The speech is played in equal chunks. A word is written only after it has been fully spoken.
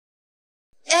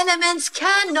Elements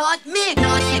cannot mix.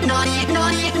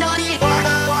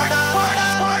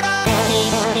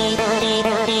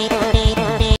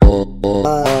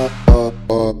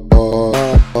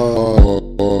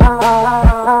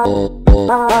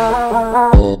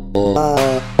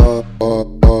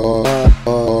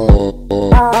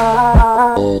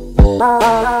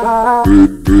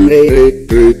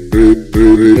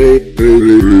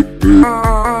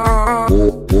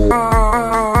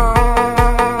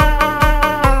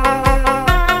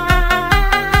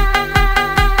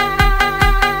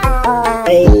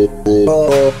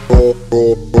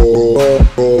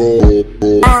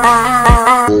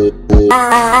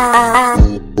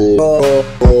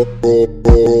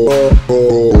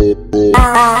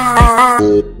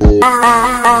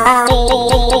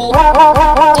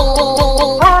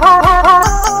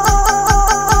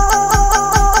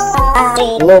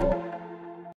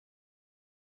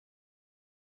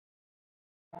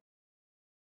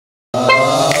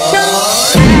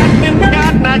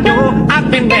 I've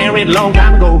been married long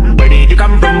time ago. Where did you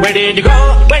come from? Where did you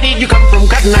go? Where did you come from?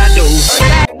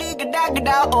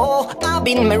 Gegagedigedago. I've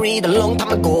been married a long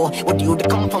time ago. Where do you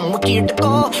come from? Where do you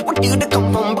go? Where do you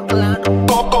come from?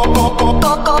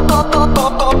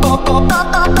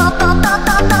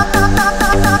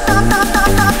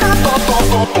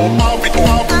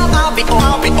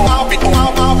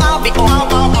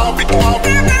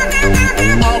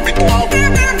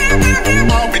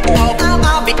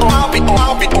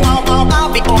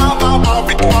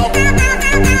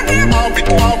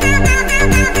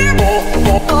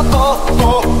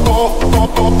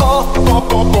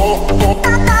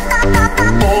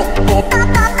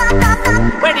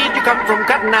 Where did you come from,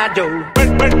 Cotton?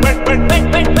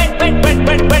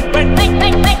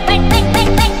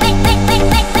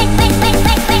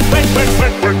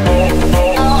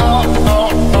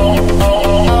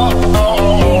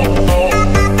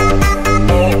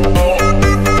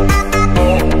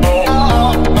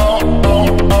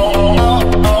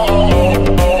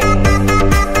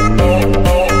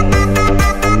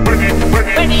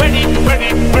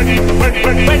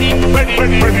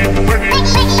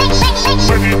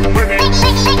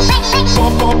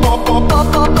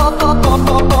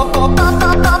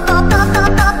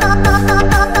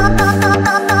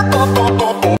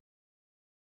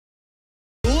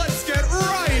 Let's get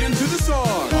right into the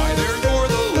song. Hi there, you're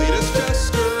the latest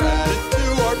jester. Added to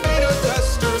our beta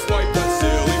testers. Wipe that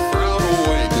silly frown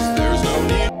away, 'cause there's no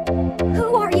need. Who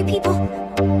are you people?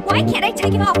 Why can't I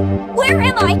take it off? Where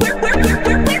am I?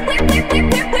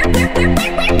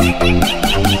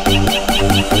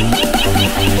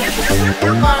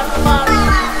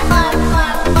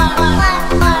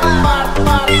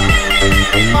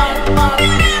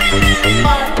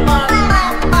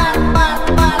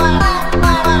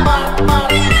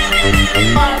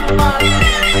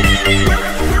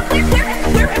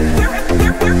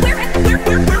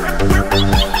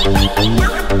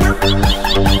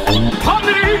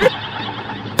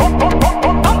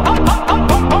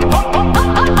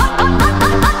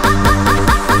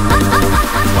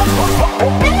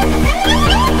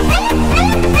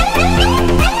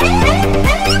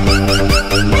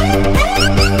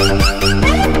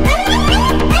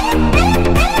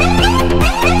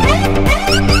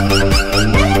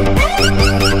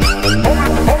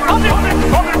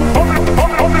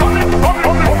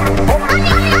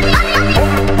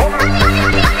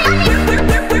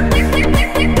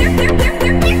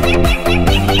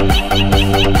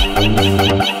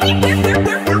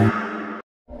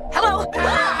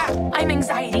 I'm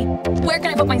anxiety. Where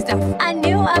can I put my stuff? A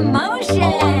new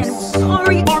emotion.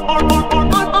 Sorry.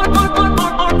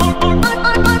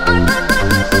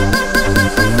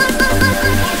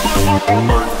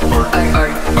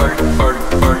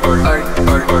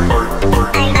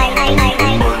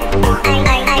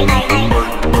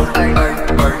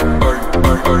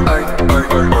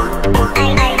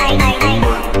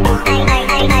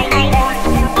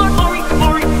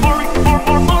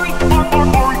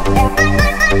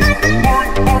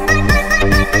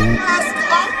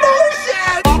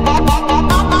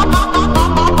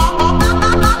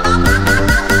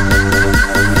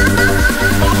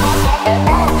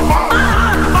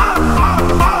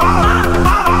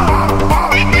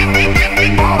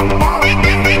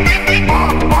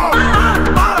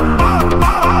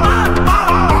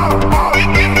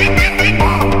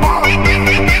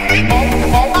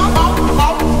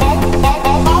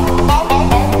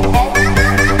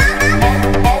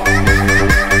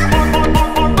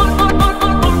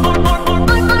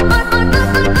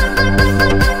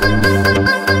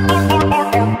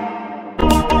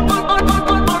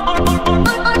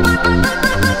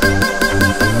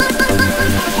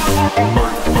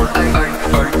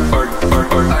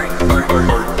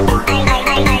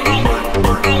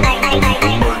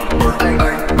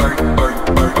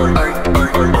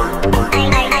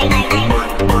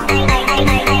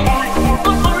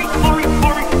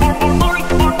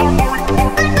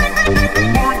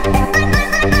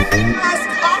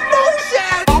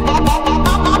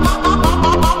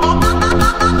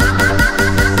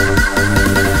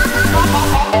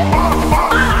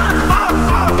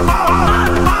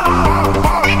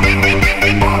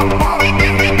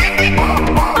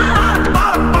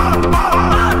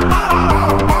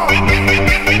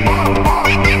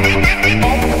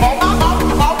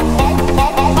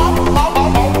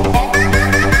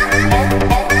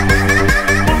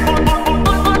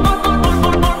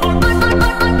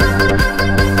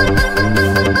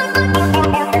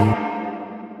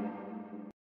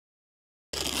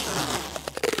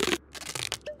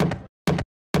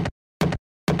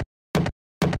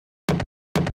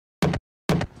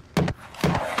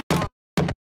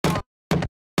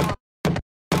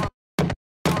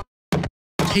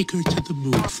 Take her to the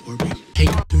moon for me. Take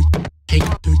her, take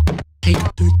her, take her, take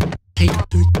her, take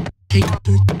her, take her,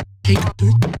 take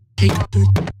her, take her,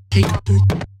 take her,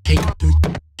 take her,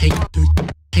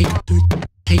 take her,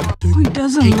 take her. He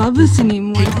doesn't love us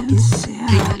anymore. That's sad.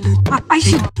 I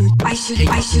should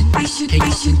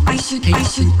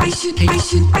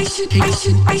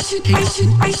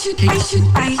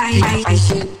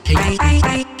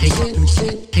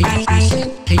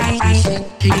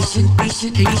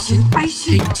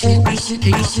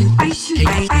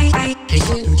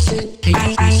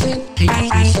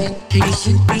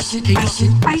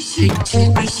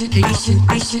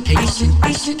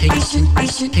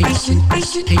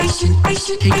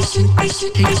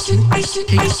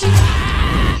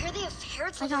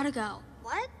I gotta go.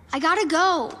 What? I gotta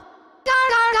go.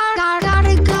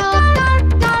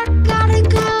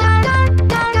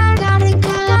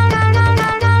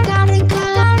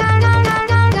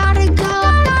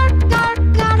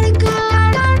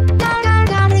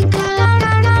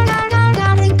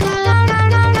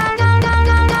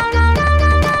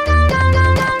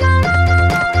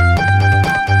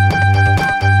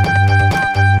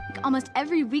 Almost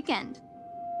every weekend.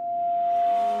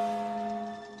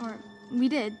 Or we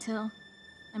did till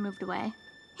I moved away.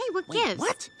 Hey, what Wait, gives?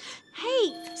 what?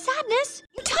 Hey, Sadness,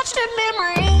 you touched a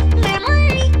memory.